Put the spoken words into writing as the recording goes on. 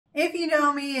If you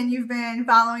know me and you've been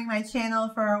following my channel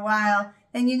for a while,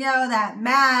 then you know that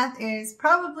math is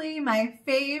probably my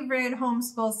favorite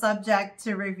homeschool subject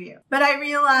to review. But I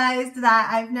realized that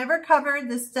I've never covered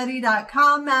the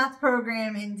Study.com math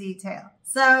program in detail.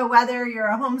 So whether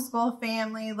you're a homeschool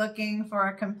family looking for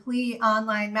a complete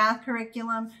online math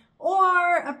curriculum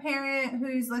or a parent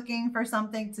who's looking for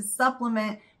something to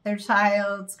supplement their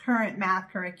child's current math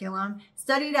curriculum,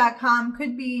 Study.com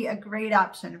could be a great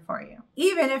option for you,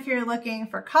 even if you're looking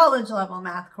for college-level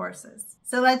math courses.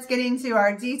 So let's get into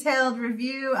our detailed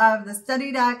review of the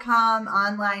Study.com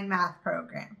online math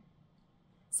program.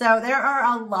 So there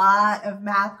are a lot of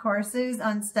math courses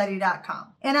on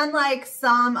Study.com. And unlike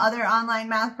some other online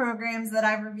math programs that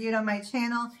I've reviewed on my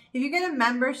channel, if you get a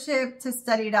membership to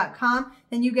Study.com,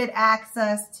 then you get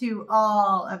access to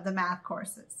all of the math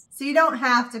courses. So you don't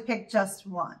have to pick just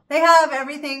one. They have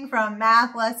everything from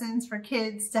math lessons for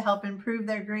kids to help improve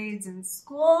their grades in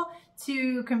school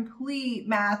to complete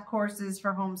math courses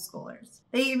for homeschoolers.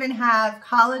 They even have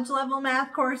college-level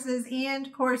math courses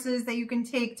and courses that you can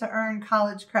take to earn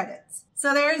college credits.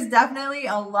 So there is definitely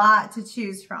a lot to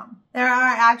choose from. There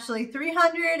are actually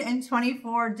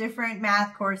 324 different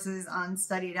math courses on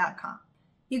Study.com.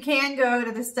 You can go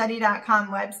to the Study.com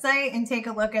website and take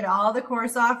a look at all the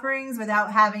course offerings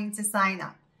without having to sign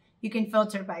up. You can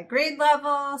filter by grade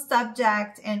level,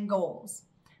 subject, and goals.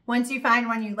 Once you find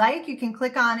one you like, you can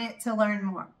click on it to learn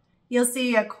more. You'll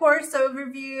see a course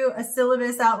overview, a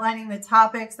syllabus outlining the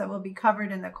topics that will be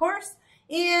covered in the course,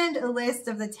 and a list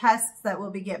of the tests that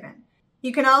will be given.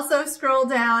 You can also scroll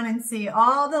down and see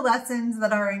all the lessons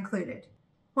that are included.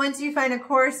 Once you find a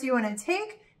course you want to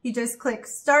take, you just click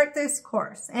Start This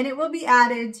Course, and it will be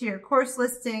added to your course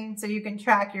listing so you can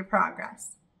track your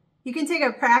progress. You can take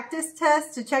a practice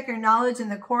test to check your knowledge in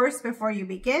the course before you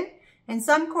begin, and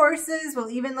some courses will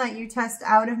even let you test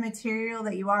out of material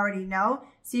that you already know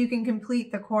so you can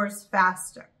complete the course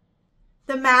faster.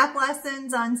 The math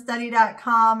lessons on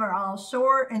Study.com are all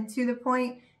short and to the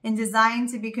point and designed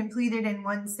to be completed in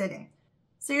one sitting.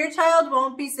 So your child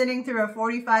won't be sitting through a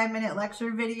 45-minute lecture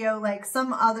video like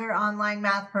some other online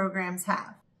math programs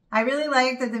have. I really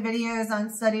like that the videos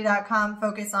on Study.com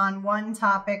focus on one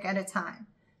topic at a time.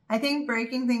 I think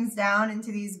breaking things down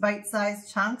into these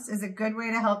bite-sized chunks is a good way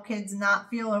to help kids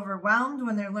not feel overwhelmed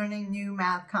when they're learning new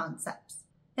math concepts.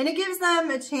 And it gives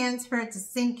them a chance for it to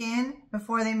sink in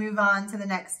before they move on to the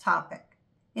next topic.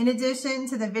 In addition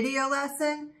to the video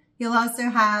lesson, you'll also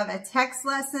have a text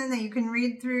lesson that you can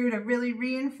read through to really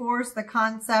reinforce the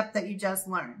concept that you just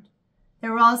learned.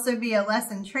 There will also be a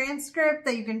lesson transcript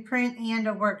that you can print and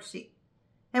a worksheet.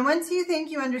 And once you think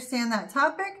you understand that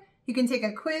topic, you can take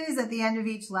a quiz at the end of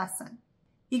each lesson.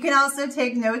 You can also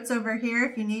take notes over here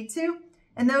if you need to,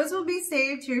 and those will be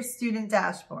saved to your student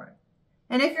dashboard.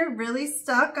 And if you're really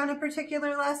stuck on a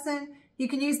particular lesson, you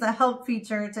can use the help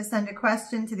feature to send a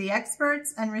question to the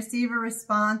experts and receive a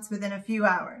response within a few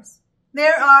hours.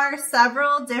 There are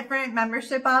several different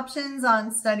membership options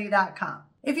on Study.com.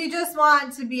 If you just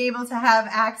want to be able to have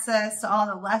access to all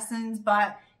the lessons,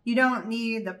 but you don't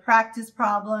need the practice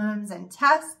problems and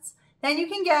tests, then you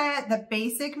can get the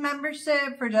basic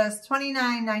membership for just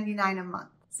 $29.99 a month.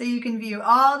 So you can view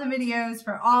all the videos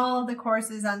for all the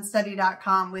courses on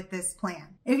Study.com with this plan.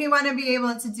 If you want to be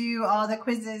able to do all the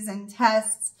quizzes and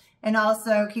tests and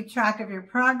also keep track of your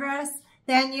progress,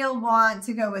 then you'll want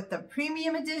to go with the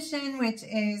premium edition, which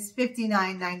is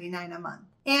 $59.99 a month.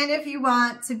 And if you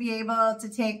want to be able to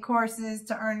take courses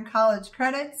to earn college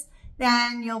credits,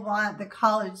 then you'll want the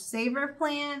College Saver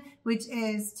plan, which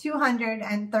is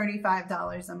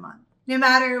 $235 a month. No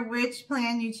matter which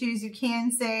plan you choose, you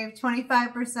can save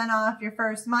 25% off your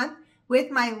first month with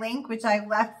my link, which I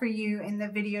left for you in the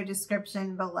video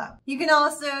description below. You can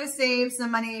also save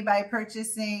some money by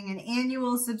purchasing an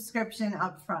annual subscription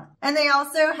up front. And they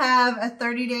also have a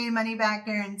 30-day money-back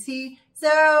guarantee.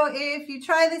 So if you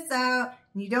try this out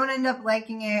and you don't end up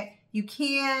liking it, you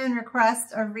can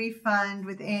request a refund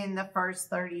within the first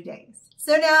 30 days.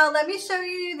 So now let me show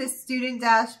you the student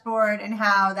dashboard and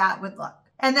how that would look.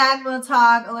 And then we'll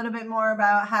talk a little bit more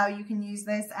about how you can use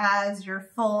this as your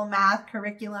full math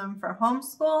curriculum for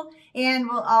homeschool. And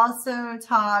we'll also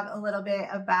talk a little bit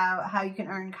about how you can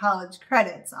earn college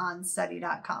credits on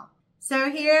Study.com. So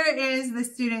here is the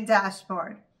student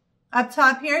dashboard. Up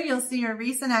top here, you'll see your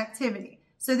recent activity.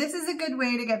 So this is a good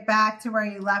way to get back to where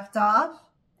you left off,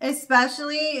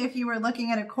 especially if you were looking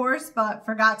at a course but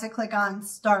forgot to click on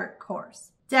Start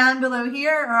Course. Down below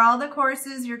here are all the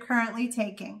courses you're currently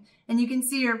taking, and you can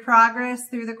see your progress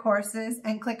through the courses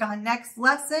and click on Next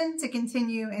Lesson to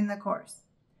continue in the course.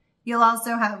 You'll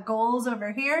also have goals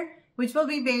over here, which will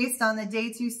be based on the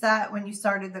dates you set when you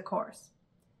started the course.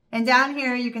 And down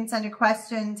here, you can send a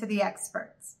question to the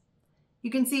experts.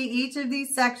 You can see each of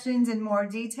these sections in more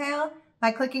detail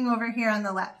by clicking over here on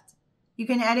the left. You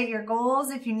can edit your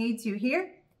goals if you need to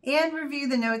here and review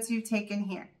the notes you've taken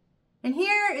here. And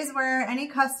here is where any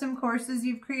custom courses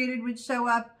you've created would show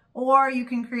up, or you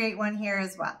can create one here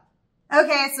as well.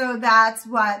 Okay, so that's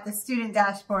what the student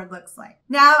dashboard looks like.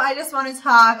 Now I just want to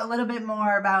talk a little bit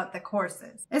more about the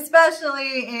courses,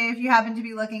 especially if you happen to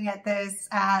be looking at this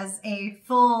as a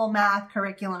full math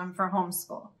curriculum for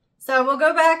homeschool. So we'll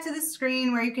go back to the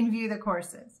screen where you can view the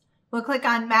courses. We'll click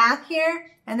on math here,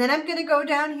 and then I'm going to go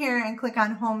down here and click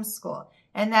on homeschool,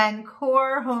 and then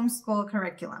core homeschool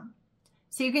curriculum.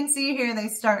 So you can see here they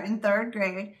start in 3rd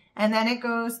grade, and then it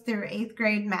goes through 8th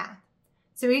grade math.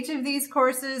 So each of these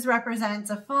courses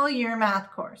represents a full year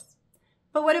math course.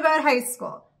 But what about high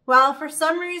school? Well, for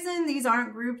some reason, these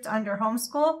aren't grouped under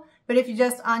homeschool, but if you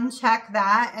just uncheck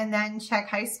that and then check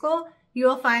high school, you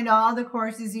will find all the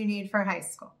courses you need for high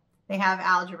school. They have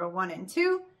Algebra 1 and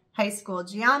 2, high school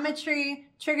geometry,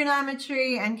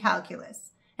 trigonometry, and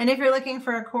calculus. And if you're looking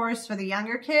for a course for the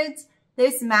younger kids,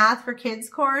 this Math for Kids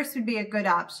course would be a good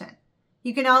option.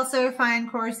 You can also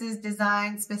find courses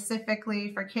designed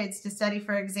specifically for kids to study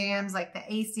for exams like the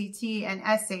ACT and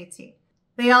SAT.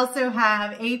 They also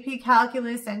have AP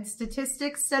Calculus and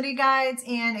Statistics study guides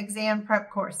and exam prep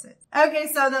courses.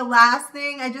 Okay, so the last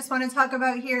thing I just want to talk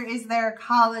about here is their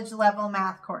college level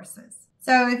math courses.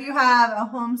 So if you have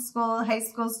a homeschool high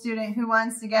school student who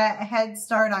wants to get a head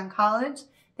start on college,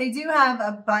 they do have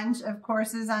a bunch of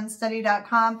courses on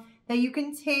study.com that you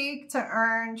can take to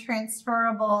earn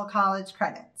transferable college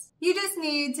credits. You just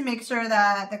need to make sure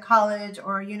that the college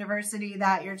or university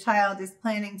that your child is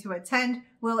planning to attend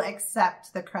will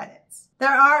accept the credits. There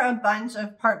are a bunch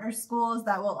of partner schools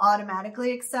that will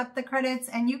automatically accept the credits,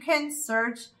 and you can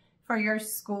search for your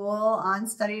school on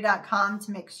study.com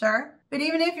to make sure. But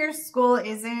even if your school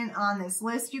isn't on this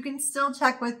list, you can still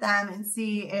check with them and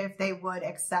see if they would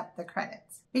accept the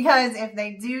credits. Because if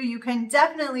they do, you can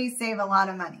definitely save a lot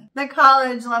of money. The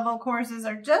college level courses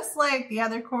are just like the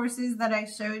other courses that I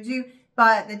showed you,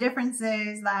 but the difference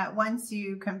is that once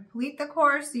you complete the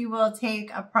course, you will take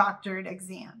a proctored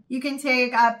exam. You can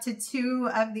take up to 2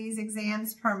 of these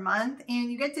exams per month,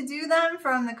 and you get to do them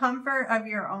from the comfort of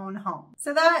your own home.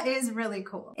 So that is really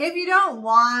cool. If you don't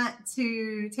want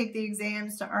to take the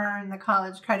exams to earn the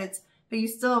college credits, but you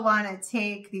still want to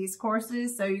take these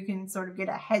courses so you can sort of get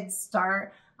a head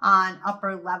start on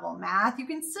upper level math, you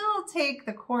can still take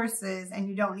the courses and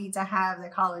you don't need to have the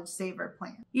college saver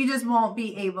plan. You just won't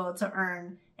be able to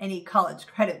earn any college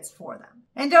credits for them.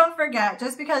 And don't forget,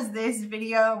 just because this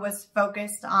video was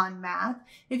focused on math,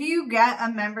 if you get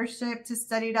a membership to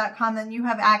study.com, then you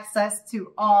have access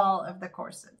to all of the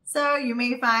courses. So you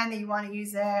may find that you want to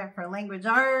use it for language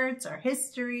arts or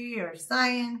history or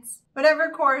science, whatever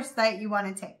course that you want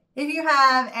to take. If you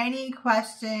have any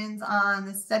questions on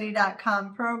the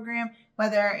study.com program,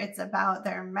 whether it's about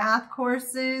their math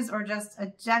courses or just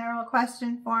a general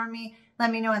question for me,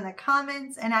 let me know in the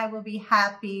comments and I will be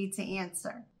happy to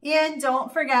answer. And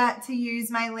don't forget to use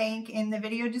my link in the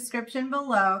video description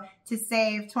below to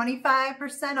save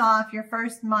 25% off your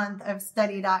first month of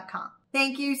study.com.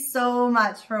 Thank you so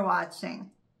much for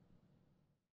watching.